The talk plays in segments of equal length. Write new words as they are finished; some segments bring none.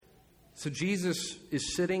So Jesus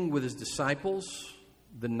is sitting with his disciples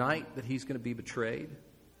the night that he's going to be betrayed,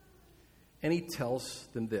 and he tells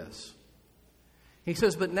them this. He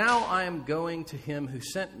says, "But now I am going to him who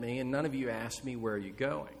sent me, and none of you asked me, 'Where are you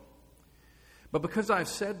going?' But because I've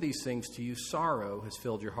said these things to you, sorrow has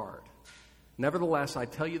filled your heart. Nevertheless, I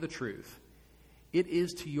tell you the truth. It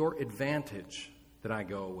is to your advantage that I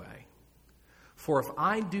go away. For if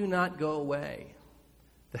I do not go away,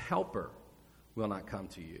 the Helper will not come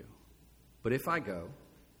to you. But if I go,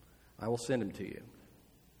 I will send him to you."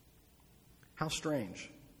 How strange.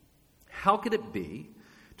 How could it be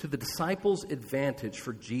to the disciples' advantage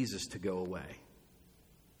for Jesus to go away?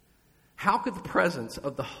 How could the presence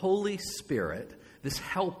of the Holy Spirit, this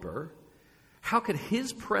helper, how could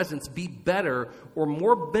his presence be better or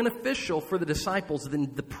more beneficial for the disciples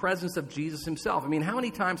than the presence of Jesus himself? I mean, how many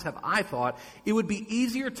times have I thought it would be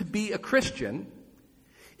easier to be a Christian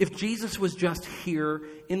if Jesus was just here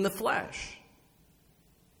in the flesh?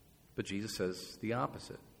 But Jesus says the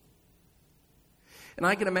opposite. And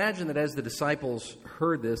I can imagine that as the disciples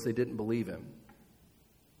heard this, they didn't believe him.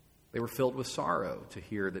 They were filled with sorrow to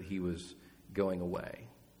hear that he was going away.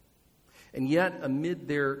 And yet, amid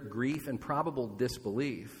their grief and probable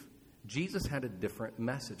disbelief, Jesus had a different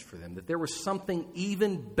message for them, that there was something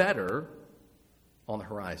even better on the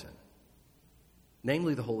horizon,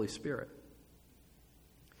 namely the Holy Spirit.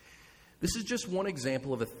 This is just one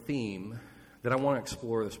example of a theme that I want to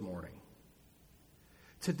explore this morning.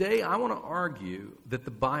 Today, I want to argue that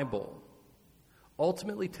the Bible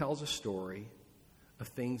ultimately tells a story of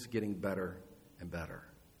things getting better and better.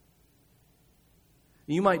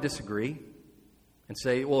 You might disagree and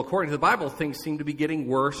say, well, according to the Bible, things seem to be getting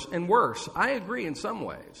worse and worse. I agree in some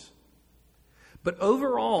ways. But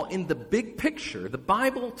overall, in the big picture, the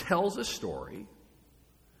Bible tells a story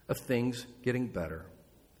of things getting better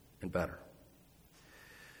and better.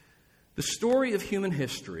 The story of human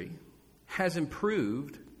history has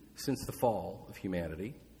improved since the fall of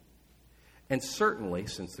humanity, and certainly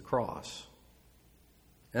since the cross.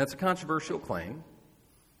 And that's a controversial claim.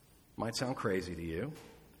 Might sound crazy to you.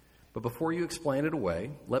 But before you explain it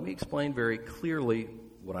away, let me explain very clearly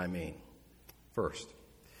what I mean. First,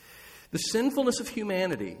 the sinfulness of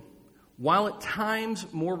humanity, while at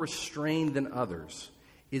times more restrained than others,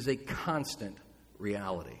 is a constant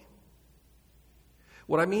reality.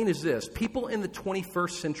 What I mean is this: people in the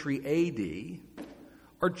 21st century A.D.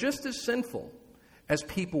 are just as sinful as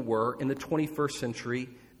people were in the 21st century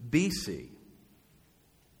B.C.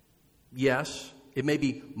 Yes, it may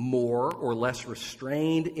be more or less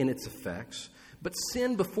restrained in its effects, but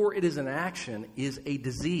sin before it is an action is a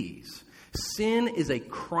disease. Sin is a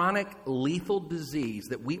chronic, lethal disease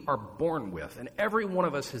that we are born with, and every one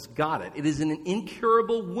of us has got it. It is an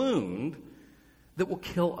incurable wound that will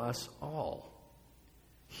kill us all.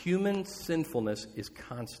 Human sinfulness is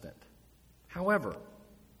constant. However,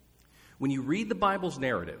 when you read the Bible's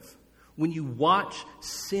narrative, when you watch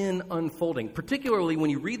sin unfolding, particularly when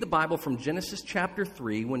you read the Bible from Genesis chapter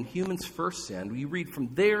 3, when humans first sinned, you read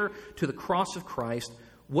from there to the cross of Christ,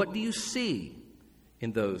 what do you see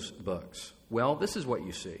in those books? Well, this is what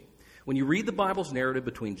you see. When you read the Bible's narrative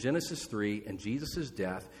between Genesis 3 and Jesus'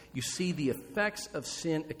 death, you see the effects of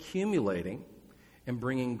sin accumulating and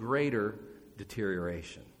bringing greater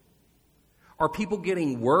deterioration. Are people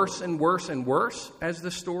getting worse and worse and worse as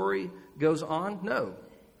the story goes on? No.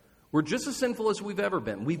 We're just as sinful as we've ever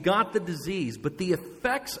been. We've got the disease, but the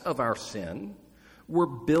effects of our sin were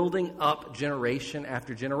building up generation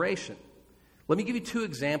after generation. Let me give you two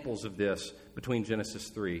examples of this between Genesis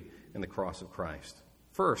 3 and the cross of Christ.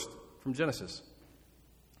 First, from Genesis.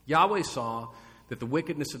 Yahweh saw that the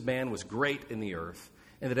wickedness of man was great in the earth,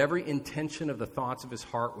 and that every intention of the thoughts of his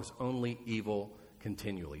heart was only evil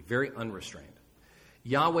continually, very unrestrained.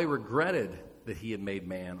 Yahweh regretted that he had made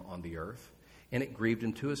man on the earth, and it grieved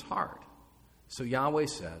him to his heart. So Yahweh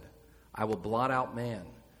said, I will blot out man,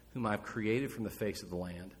 whom I have created from the face of the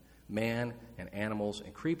land, man and animals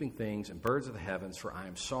and creeping things and birds of the heavens, for I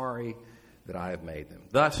am sorry that I have made them.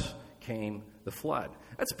 Thus came the flood.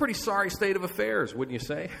 That's a pretty sorry state of affairs, wouldn't you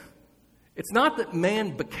say? It's not that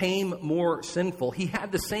man became more sinful. He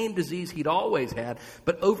had the same disease he'd always had,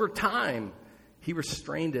 but over time, he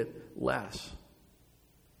restrained it less.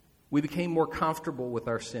 We became more comfortable with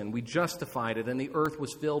our sin. We justified it, and the earth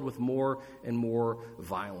was filled with more and more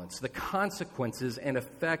violence. The consequences and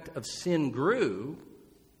effect of sin grew,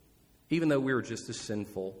 even though we were just as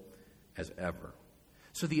sinful as ever.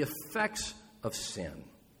 So the effects of sin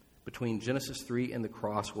between Genesis 3 and the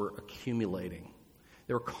cross were accumulating.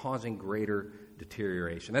 They were causing greater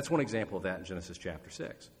deterioration. That's one example of that in Genesis chapter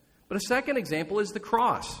 6. But a second example is the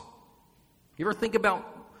cross. You ever think about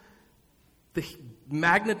the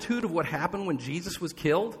magnitude of what happened when Jesus was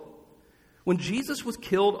killed? When Jesus was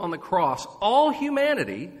killed on the cross, all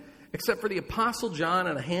humanity, except for the Apostle John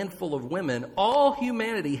and a handful of women, all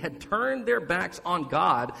humanity had turned their backs on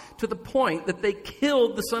God to the point that they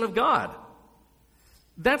killed the Son of God.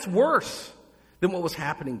 That's worse than what was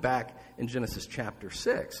happening back in Genesis chapter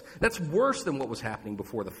 6. That's worse than what was happening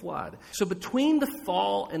before the flood. So between the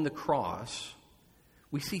fall and the cross,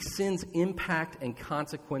 we see sin's impact and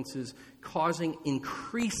consequences causing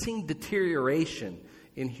increasing deterioration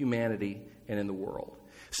in humanity and in the world.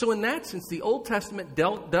 So in that sense, the Old Testament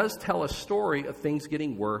does tell a story of things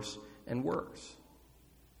getting worse and worse.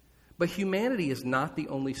 But humanity is not the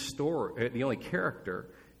only character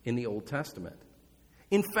in the Old Testament.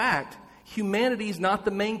 In fact, humanity is not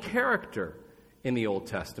the main character in the Old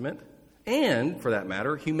Testament. And, for that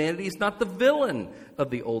matter, humanity is not the villain of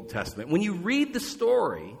the Old Testament. When you read the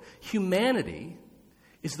story, humanity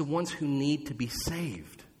is the ones who need to be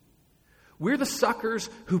saved. We're the suckers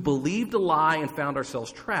who believed a lie and found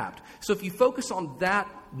ourselves trapped. So if you focus on that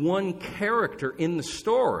one character in the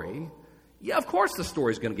story, yeah, of course the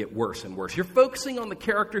story is going to get worse and worse. You're focusing on the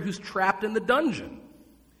character who's trapped in the dungeon.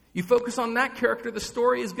 You focus on that character, the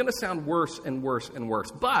story is going to sound worse and worse and worse.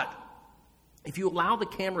 But if you allow the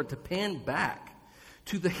camera to pan back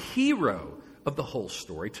to the hero of the whole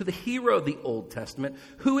story, to the hero of the Old Testament,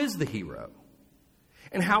 who is the hero?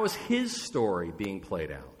 And how is his story being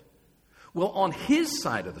played out? Well, on his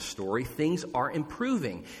side of the story, things are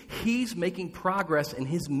improving. He's making progress in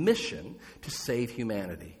his mission to save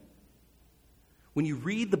humanity. When you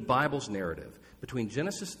read the Bible's narrative between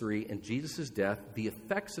Genesis 3 and Jesus' death, the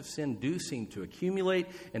effects of sin do seem to accumulate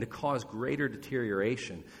and to cause greater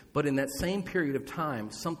deterioration. But in that same period of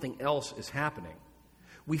time, something else is happening.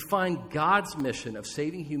 We find God's mission of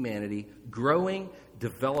saving humanity growing,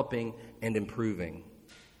 developing, and improving.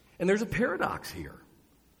 And there's a paradox here.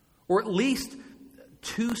 Or at least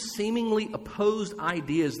two seemingly opposed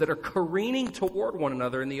ideas that are careening toward one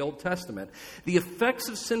another in the Old Testament. The effects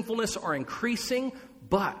of sinfulness are increasing,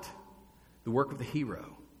 but the work of the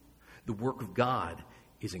hero, the work of God,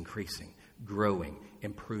 is increasing, growing,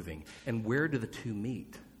 improving. And where do the two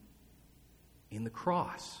meet? In the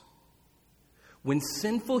cross. When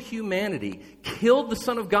sinful humanity killed the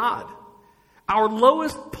Son of God, our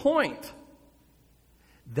lowest point,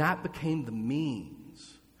 that became the means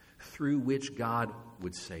through which God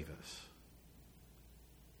would save us.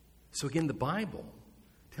 So again, the Bible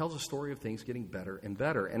tells a story of things getting better and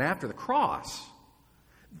better. And after the cross,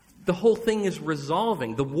 the whole thing is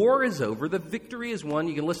resolving. The war is over. The victory is won.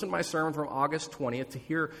 You can listen to my sermon from August 20th to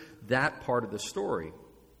hear that part of the story.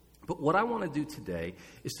 But what I want to do today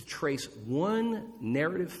is to trace one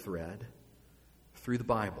narrative thread through the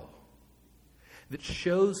Bible that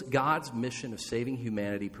shows God's mission of saving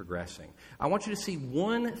humanity progressing. I want you to see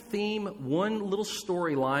one theme, one little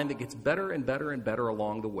storyline that gets better and better and better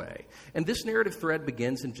along the way. And this narrative thread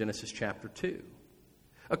begins in Genesis chapter 2.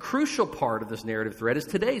 A crucial part of this narrative thread is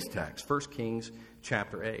today's text, 1 Kings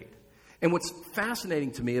chapter 8. And what's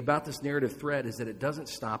fascinating to me about this narrative thread is that it doesn't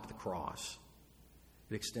stop at the cross.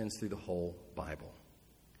 It extends through the whole Bible.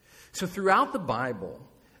 So throughout the Bible,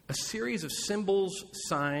 a series of symbols,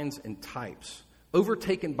 signs, and types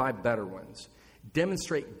overtaken by better ones,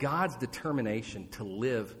 demonstrate God's determination to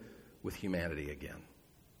live with humanity again.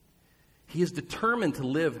 He is determined to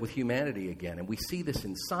live with humanity again, and we see this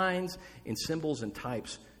in signs, in symbols, and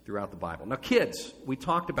types throughout the Bible. Now, kids, we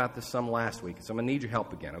talked about this some last week, so I'm going to need your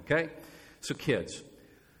help again, okay? So, kids,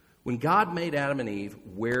 when God made Adam and Eve,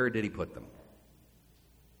 where did he put them?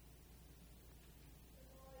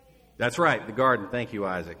 That's right, the garden. Thank you,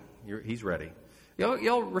 Isaac. He's ready.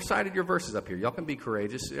 Y'all recited your verses up here. Y'all can be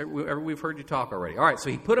courageous. We've heard you talk already. All right,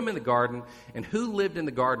 so he put them in the garden, and who lived in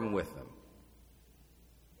the garden with them?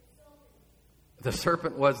 The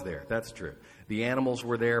serpent was there. That's true. The animals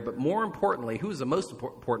were there, but more importantly, who was the most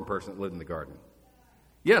important person that lived in the garden?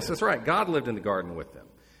 Yes, that's right. God lived in the garden with them.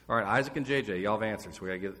 All right, Isaac and JJ, y'all have answered, so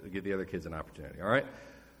we got to give the other kids an opportunity. All right?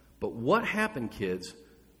 But what happened, kids,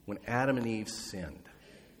 when Adam and Eve sinned?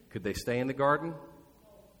 Could they stay in the garden?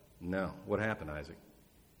 No. What happened, Isaac?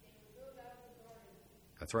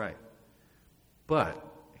 That's right. But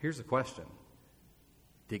here's the question.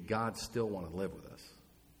 Did God still want to live with us?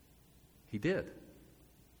 He did.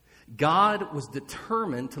 God was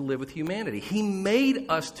determined to live with humanity. He made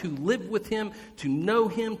us to live with him, to know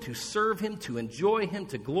him, to serve him, to enjoy him,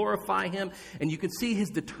 to glorify him. And you can see his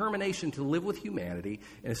determination to live with humanity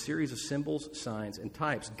in a series of symbols, signs, and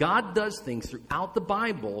types. God does things throughout the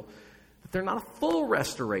Bible that they're not a full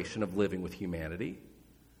restoration of living with humanity,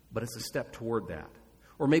 but it's a step toward that.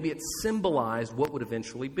 Or maybe it symbolized what would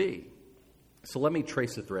eventually be. So let me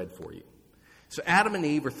trace the thread for you. So Adam and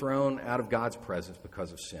Eve are thrown out of God's presence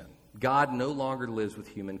because of sin. God no longer lives with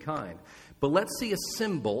humankind. But let's see a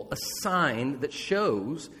symbol, a sign that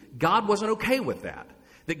shows God wasn't okay with that.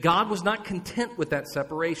 That God was not content with that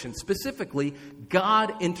separation. Specifically,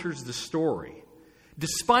 God enters the story.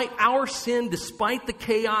 Despite our sin, despite the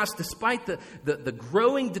chaos, despite the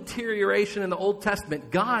growing deterioration in the Old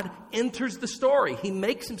Testament, God enters the story. He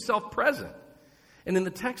makes himself present. And in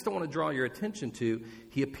the text I want to draw your attention to,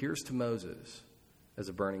 he appears to Moses as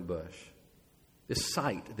a burning bush. This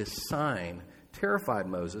sight, this sign, terrified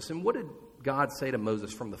Moses. And what did God say to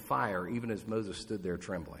Moses from the fire, even as Moses stood there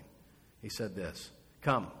trembling? He said this,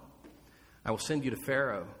 "Come, I will send you to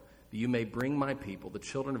Pharaoh, that you may bring my people, the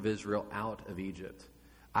children of Israel, out of Egypt.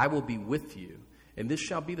 I will be with you, and this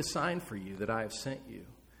shall be the sign for you that I have sent you.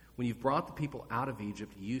 When you've brought the people out of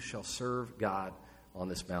Egypt, you shall serve God on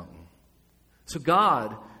this mountain." So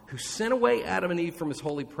God, who sent away Adam and Eve from his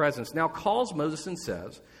holy presence, now calls Moses and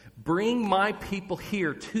says, "Bring my people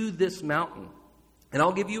here to this mountain, and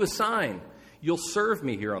I'll give you a sign. You'll serve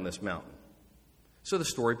me here on this mountain." So the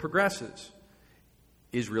story progresses.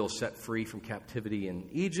 Israel is set free from captivity in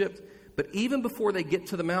Egypt, but even before they get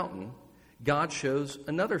to the mountain, God shows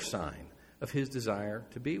another sign of his desire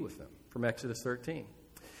to be with them, from Exodus 13.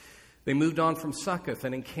 They moved on from Succoth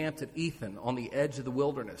and encamped at Ethan on the edge of the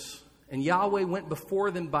wilderness. And Yahweh went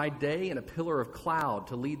before them by day in a pillar of cloud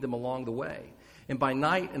to lead them along the way, and by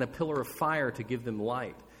night in a pillar of fire to give them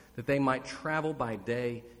light, that they might travel by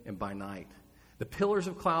day and by night. The pillars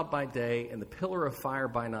of cloud by day and the pillar of fire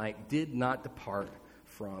by night did not depart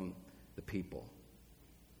from the people.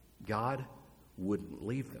 God wouldn't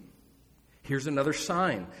leave them. Here's another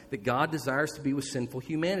sign that God desires to be with sinful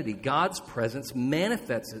humanity. God's presence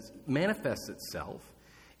manifests itself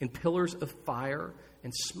in pillars of fire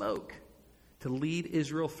and smoke to lead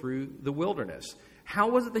Israel through the wilderness. How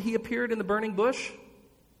was it that he appeared in the burning bush?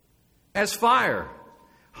 As fire.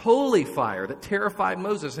 Holy fire that terrified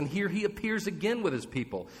Moses. And here he appears again with his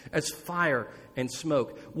people as fire and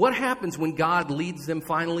smoke. What happens when God leads them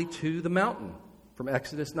finally to the mountain? From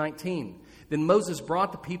Exodus 19. Then Moses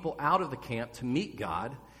brought the people out of the camp to meet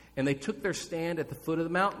God, and they took their stand at the foot of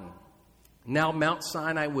the mountain. Now Mount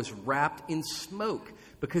Sinai was wrapped in smoke,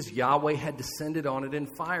 because Yahweh had descended on it in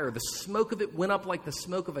fire. The smoke of it went up like the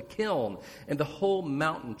smoke of a kiln, and the whole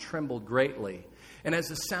mountain trembled greatly. And as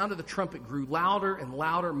the sound of the trumpet grew louder and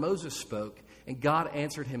louder, Moses spoke, and God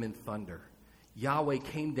answered him in thunder. Yahweh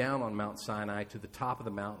came down on Mount Sinai to the top of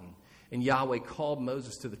the mountain, and Yahweh called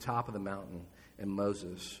Moses to the top of the mountain, and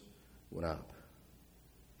Moses went up.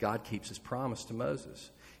 God keeps his promise to Moses.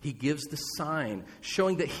 He gives the sign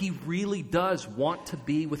showing that he really does want to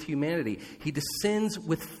be with humanity. He descends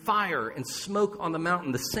with fire and smoke on the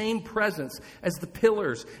mountain, the same presence as the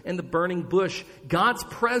pillars and the burning bush. God's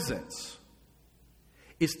presence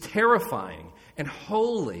is terrifying and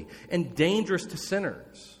holy and dangerous to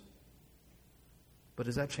sinners. But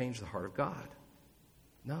does that change the heart of God?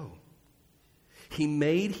 No. He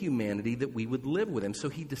made humanity that we would live with him. So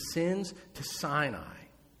he descends to Sinai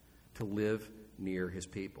to live near his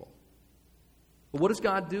people. But what does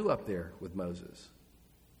God do up there with Moses?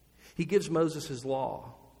 He gives Moses his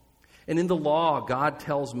law. And in the law, God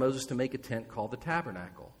tells Moses to make a tent called the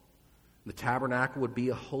tabernacle. The tabernacle would be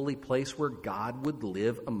a holy place where God would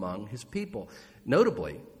live among his people.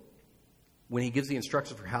 Notably, when he gives the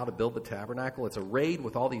instructions for how to build the tabernacle, it's arrayed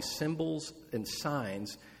with all these symbols and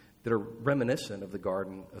signs that are reminiscent of the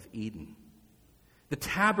Garden of Eden. The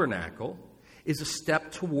tabernacle is a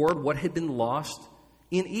step toward what had been lost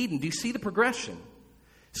in Eden. Do you see the progression?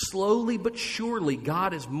 Slowly but surely,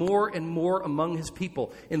 God is more and more among his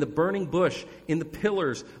people in the burning bush, in the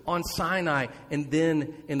pillars, on Sinai, and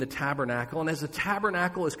then in the tabernacle. And as the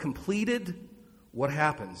tabernacle is completed, what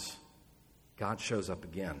happens? God shows up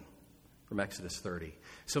again from Exodus 30.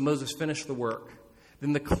 So Moses finished the work.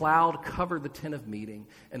 Then the cloud covered the tent of meeting,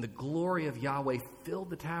 and the glory of Yahweh filled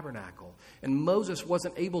the tabernacle. And Moses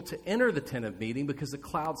wasn't able to enter the tent of meeting because the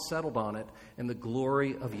cloud settled on it, and the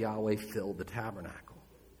glory of Yahweh filled the tabernacle.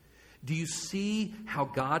 Do you see how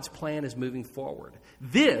God's plan is moving forward?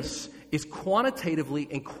 This is quantitatively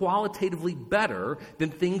and qualitatively better than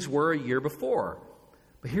things were a year before.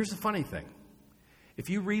 But here's the funny thing. If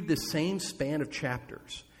you read the same span of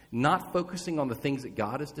chapters, not focusing on the things that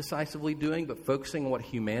God is decisively doing, but focusing on what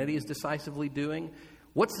humanity is decisively doing,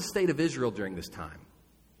 what's the state of Israel during this time?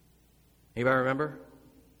 Anybody remember?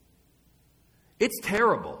 It's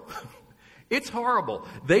terrible. It's horrible.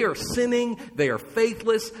 They are sinning. They are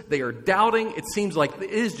faithless. They are doubting. It seems like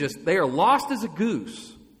they are lost as a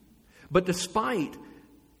goose. But despite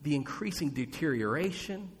the increasing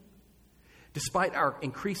deterioration, Despite our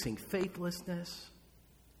increasing faithlessness,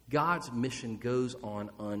 God's mission goes on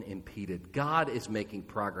unimpeded. God is making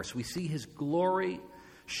progress. We see his glory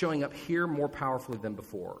showing up here more powerfully than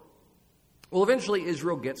before. Well, eventually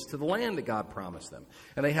Israel gets to the land that God promised them.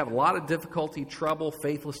 And they have a lot of difficulty, trouble,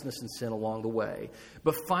 faithlessness, and sin along the way.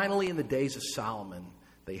 But finally, in the days of Solomon,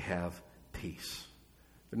 they have peace.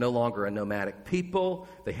 They're no longer a nomadic people.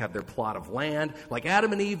 They have their plot of land. Like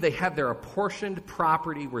Adam and Eve, they have their apportioned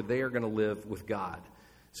property where they are going to live with God.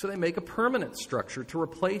 So they make a permanent structure to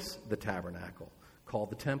replace the tabernacle,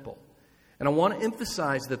 called the temple. And I want to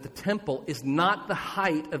emphasize that the temple is not the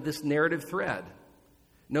height of this narrative thread.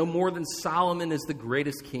 No more than Solomon is the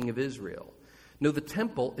greatest king of Israel. No, the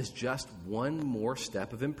temple is just one more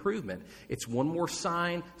step of improvement. It's one more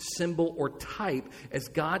sign, symbol, or type as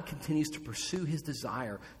God continues to pursue his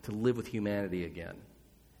desire to live with humanity again.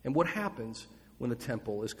 And what happens when the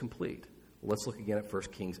temple is complete? Well, let's look again at 1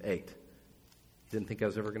 Kings 8. Didn't think I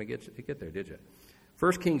was ever going to get there, did you?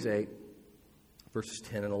 1 Kings 8, verses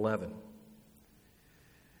 10 and 11.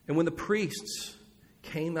 And when the priests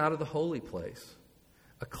came out of the holy place,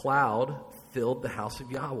 a cloud filled the house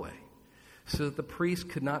of Yahweh, so that the priests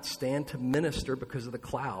could not stand to minister because of the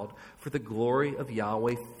cloud, for the glory of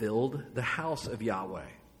Yahweh filled the house of Yahweh.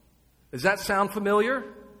 Does that sound familiar?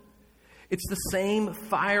 It's the same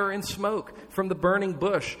fire and smoke from the burning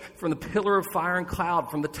bush, from the pillar of fire and cloud,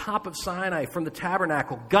 from the top of Sinai, from the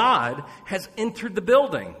tabernacle. God has entered the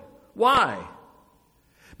building. Why?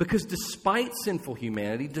 Because despite sinful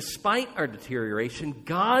humanity, despite our deterioration,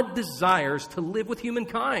 God desires to live with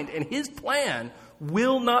humankind, and his plan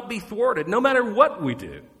will not be thwarted, no matter what we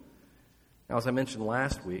do. Now, as I mentioned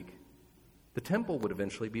last week, the temple would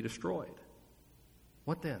eventually be destroyed.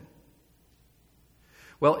 What then?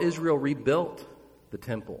 Well, Israel rebuilt the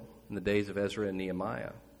temple in the days of Ezra and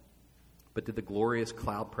Nehemiah. But did the glorious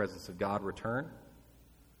cloud presence of God return?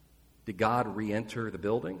 Did God re-enter the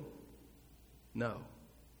building? No.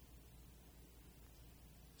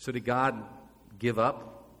 So did God give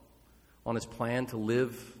up on his plan to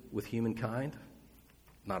live with humankind?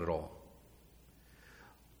 Not at all.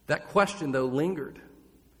 That question, though, lingered,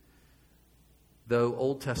 though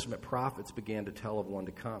Old Testament prophets began to tell of one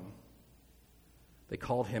to come. They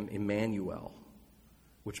called him Emmanuel,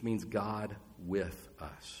 which means God with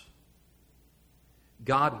us.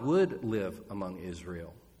 God would live among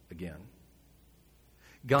Israel again.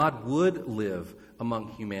 God would live among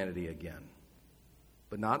humanity again,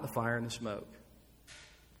 but not in the fire and the smoke.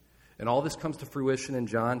 And all this comes to fruition in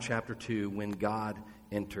John chapter 2 when God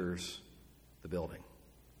enters the building.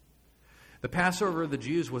 The Passover of the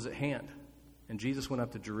Jews was at hand, and Jesus went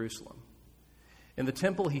up to Jerusalem. In the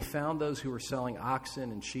temple, he found those who were selling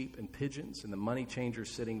oxen and sheep and pigeons and the money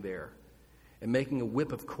changers sitting there. And making a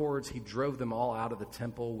whip of cords, he drove them all out of the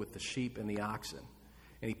temple with the sheep and the oxen.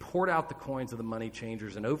 And he poured out the coins of the money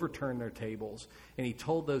changers and overturned their tables. And he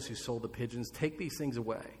told those who sold the pigeons, "Take these things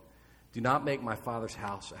away. Do not make my Father's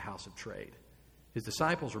house a house of trade." His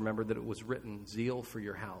disciples remembered that it was written, "Zeal for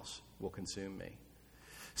your house will consume me."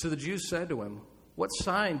 So the Jews said to him, "What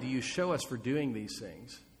sign do you show us for doing these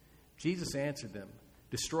things?" Jesus answered them,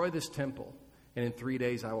 "Destroy this temple, and in 3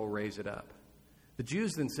 days I will raise it up." The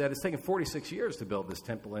Jews then said, "It's taken 46 years to build this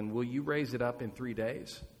temple, and will you raise it up in 3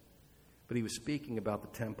 days?" But he was speaking about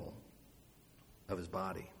the temple of his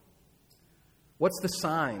body. What's the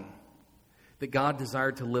sign that God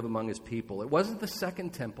desired to live among his people? It wasn't the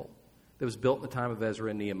second temple that was built in the time of Ezra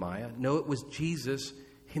and Nehemiah. No, it was Jesus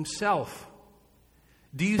himself.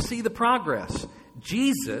 Do you see the progress?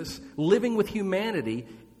 Jesus, living with humanity,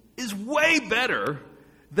 is way better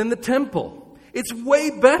than the temple. It's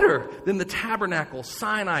way better than the tabernacle,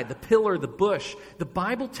 Sinai, the pillar, the bush. The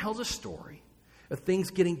Bible tells a story of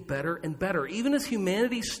things getting better and better. Even as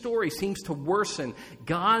humanity's story seems to worsen,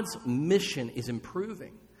 God's mission is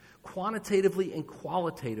improving, quantitatively and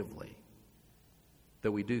qualitatively.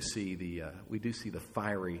 Though we do see the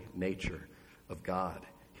fiery nature of God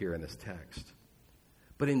here in this text.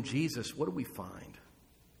 But in Jesus, what do we find?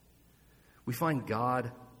 We find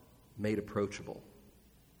God made approachable.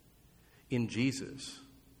 In Jesus,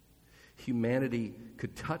 humanity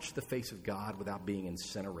could touch the face of God without being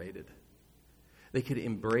incinerated. They could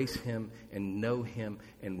embrace him and know him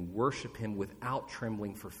and worship him without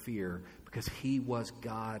trembling for fear because he was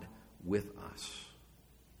God with us.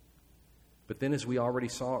 But then, as we already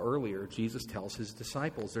saw earlier, Jesus tells his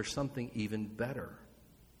disciples there's something even better.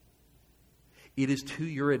 It is to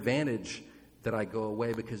your advantage that I go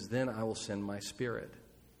away, because then I will send my Spirit.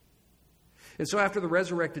 And so after the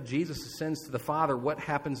resurrected Jesus ascends to the Father, what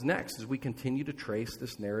happens next as we continue to trace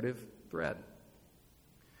this narrative thread?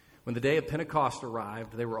 When the day of Pentecost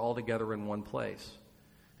arrived, they were all together in one place.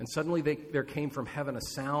 And suddenly there came from heaven a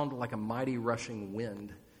sound like a mighty rushing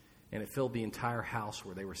wind, and it filled the entire house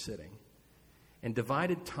where they were sitting. And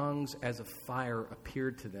divided tongues as of fire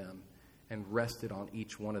appeared to them and rested on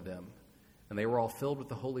each one of them. And they were all filled with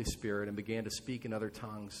the Holy Spirit and began to speak in other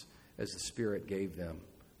tongues as the Spirit gave them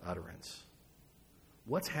utterance.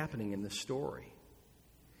 What's happening in this story?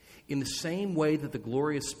 In the same way that the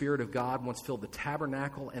glorious Spirit of God once filled the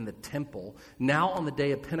tabernacle and the temple, now on the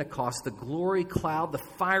day of Pentecost, the glory cloud, the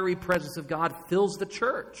fiery presence of God fills the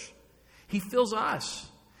church. He fills us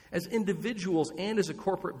as individuals and as a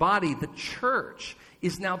corporate body. The church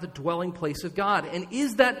is now the dwelling place of God. And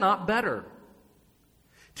is that not better?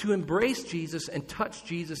 To embrace Jesus and touch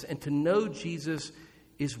Jesus and to know Jesus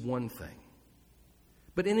is one thing.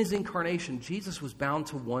 But in his incarnation, Jesus was bound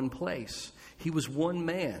to one place. He was one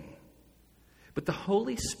man. But the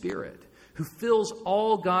Holy Spirit, who fills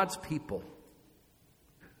all God's people,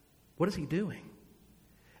 what is he doing?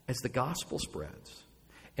 As the gospel spreads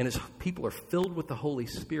and as people are filled with the Holy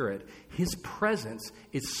Spirit, his presence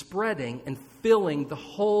is spreading and filling the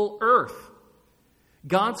whole earth.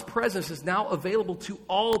 God's presence is now available to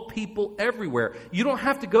all people everywhere. You don't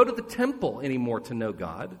have to go to the temple anymore to know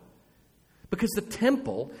God, because the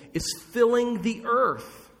temple is filling the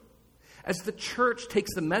earth. As the church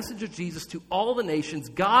takes the message of Jesus to all the nations,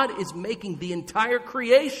 God is making the entire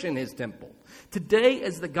creation his temple. Today,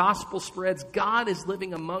 as the gospel spreads, God is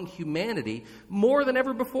living among humanity more than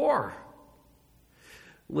ever before.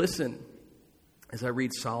 Listen as I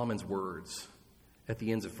read Solomon's words at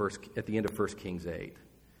the end of 1 Kings 8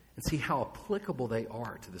 and see how applicable they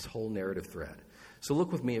are to this whole narrative thread. So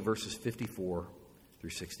look with me at verses 54 through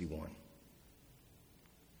 61.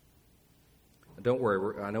 Don't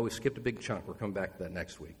worry, I know we skipped a big chunk. We're coming back to that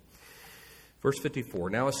next week. Verse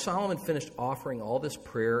 54, now as Solomon finished offering all this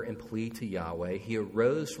prayer and plea to Yahweh, he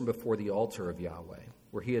arose from before the altar of Yahweh,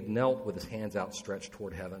 where he had knelt with his hands outstretched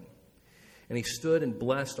toward heaven. And he stood and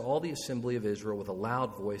blessed all the assembly of Israel with a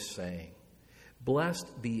loud voice, saying,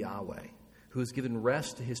 Blessed be Yahweh, who has given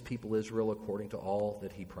rest to his people Israel according to all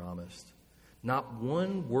that he promised. Not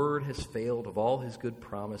one word has failed of all his good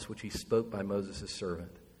promise which he spoke by Moses his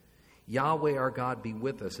servant. Yahweh our God be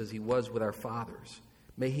with us as he was with our fathers.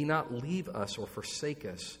 May he not leave us or forsake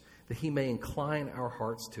us, that he may incline our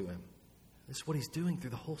hearts to him. This is what he's doing through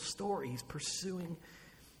the whole story. He's pursuing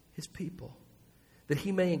his people. That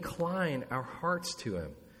he may incline our hearts to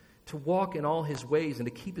him, to walk in all his ways and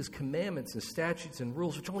to keep his commandments and statutes and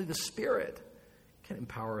rules, which only the Spirit can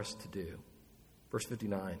empower us to do. Verse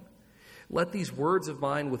 59. Let these words of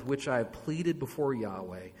mine with which I have pleaded before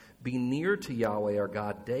Yahweh be near to Yahweh our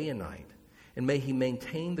God day and night, and may he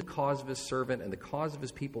maintain the cause of his servant and the cause of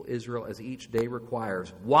his people Israel as each day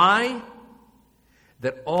requires. Why?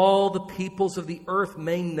 That all the peoples of the earth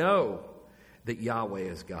may know that Yahweh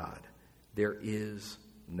is God. There is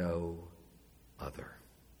no other.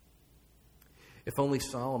 If only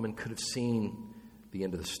Solomon could have seen the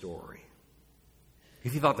end of the story.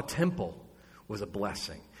 If he thought the temple was a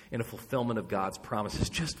blessing and a fulfillment of God's promises,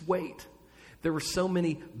 just wait. There were so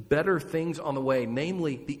many better things on the way,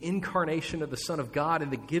 namely the incarnation of the Son of God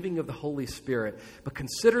and the giving of the Holy Spirit. But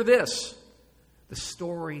consider this, the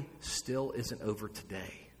story still isn't over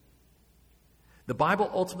today. The Bible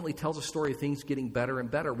ultimately tells a story of things getting better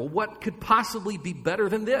and better. Well, what could possibly be better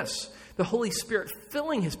than this? The Holy Spirit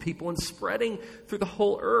filling his people and spreading through the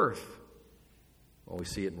whole earth. Well, we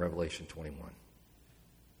see it in Revelation 21.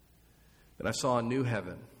 Then I saw a new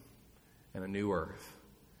heaven and a new earth.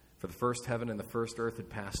 For the first heaven and the first earth had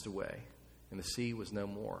passed away, and the sea was no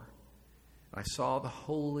more. And I saw the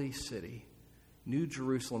holy city, New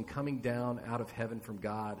Jerusalem, coming down out of heaven from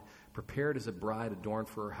God, prepared as a bride adorned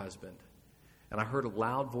for her husband. And I heard a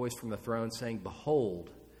loud voice from the throne saying,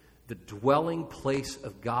 Behold, the dwelling place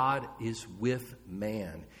of God is with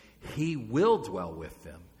man. He will dwell with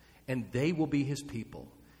them, and they will be his people,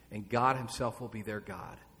 and God himself will be their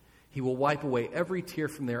God. He will wipe away every tear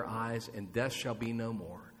from their eyes, and death shall be no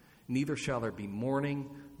more. Neither shall there be mourning,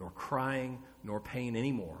 nor crying, nor pain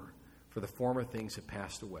anymore, for the former things have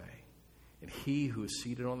passed away. And he who is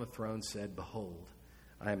seated on the throne said, Behold,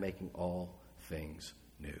 I am making all things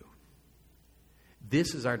new.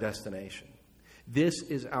 This is our destination. This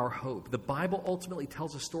is our hope. The Bible ultimately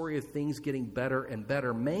tells a story of things getting better and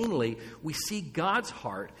better. Mainly, we see God's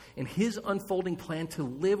heart and his unfolding plan to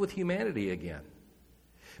live with humanity again.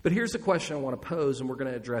 But here's the question I want to pose, and we're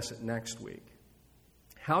going to address it next week.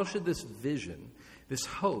 How should this vision, this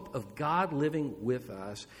hope of God living with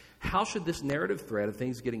us, how should this narrative thread of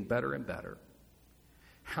things getting better and better,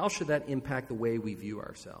 how should that impact the way we view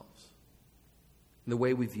ourselves? and the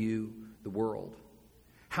way we view the world?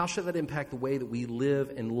 How should that impact the way that we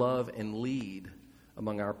live and love and lead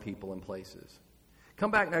among our people and places?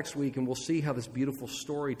 Come back next week and we'll see how this beautiful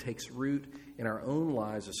story takes root in our own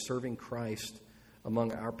lives of serving Christ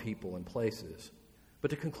among our people and places. But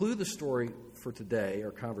to conclude the story for today,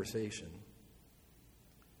 our conversation,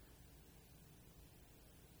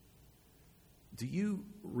 do you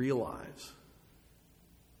realize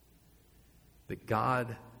that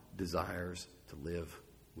God desires to live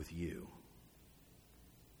with you?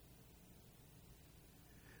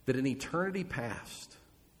 That in eternity past,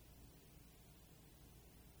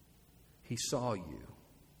 He saw you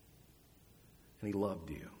and He loved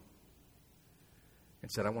you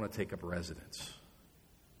and said, I want to take up residence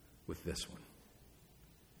with this one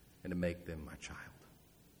and to make them my child.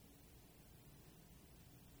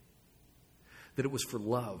 That it was for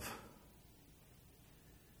love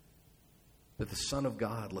that the Son of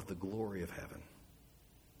God left the glory of heaven,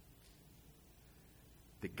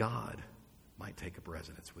 that God might take up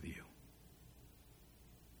residence with you.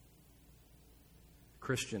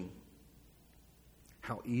 Christian,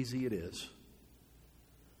 how easy it is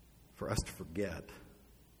for us to forget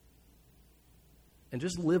and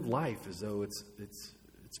just live life as though it's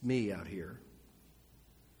me out here,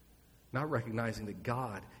 not recognizing that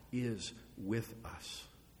God is with us,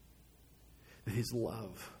 that His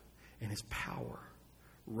love and His power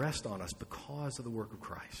rest on us because of the work of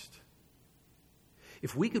Christ.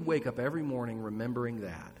 If we could wake up every morning remembering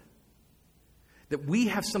that we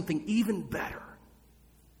have something even better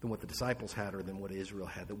than what the disciples had or than what Israel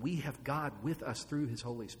had, that we have God with us through His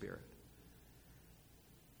Holy Spirit,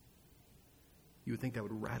 you would think that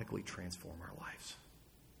would radically transform our lives.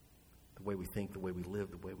 The way we think, the way we live,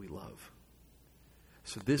 the way we love.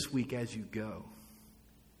 So this week as you go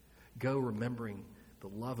remembering the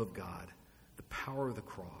love of God, the power of the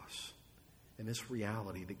cross, and this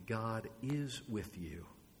reality that God is with you,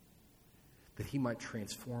 that He might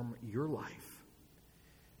transform your life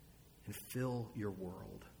and fill your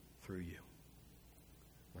world through you.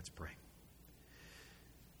 Let's pray.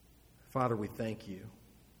 Father, we thank You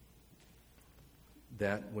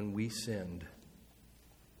that when we sinned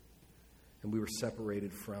and we were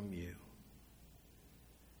separated from You,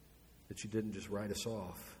 that You didn't just write us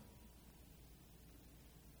off,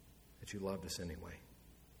 that You loved us anyway,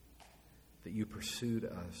 that You pursued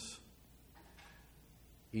us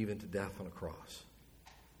even to death on a cross.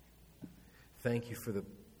 Thank You for the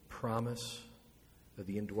promise of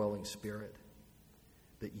the indwelling Spirit,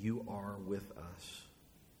 that You are with us.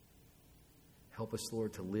 Help us,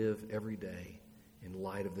 Lord, to live every day in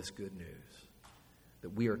light of this good news, that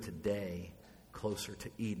we are today closer to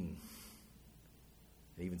Eden,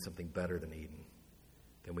 and even something better than Eden,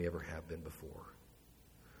 than we ever have been before.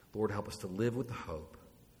 Lord, help us to live with the hope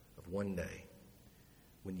of one day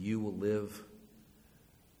when You will live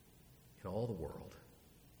in all the world,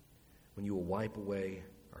 when You will wipe away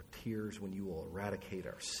our tears, when You will eradicate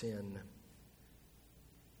our sin,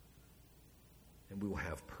 and we will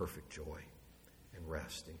have perfect joy and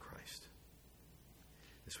rest in Christ.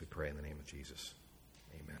 This we pray in the name of Jesus.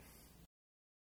 Amen.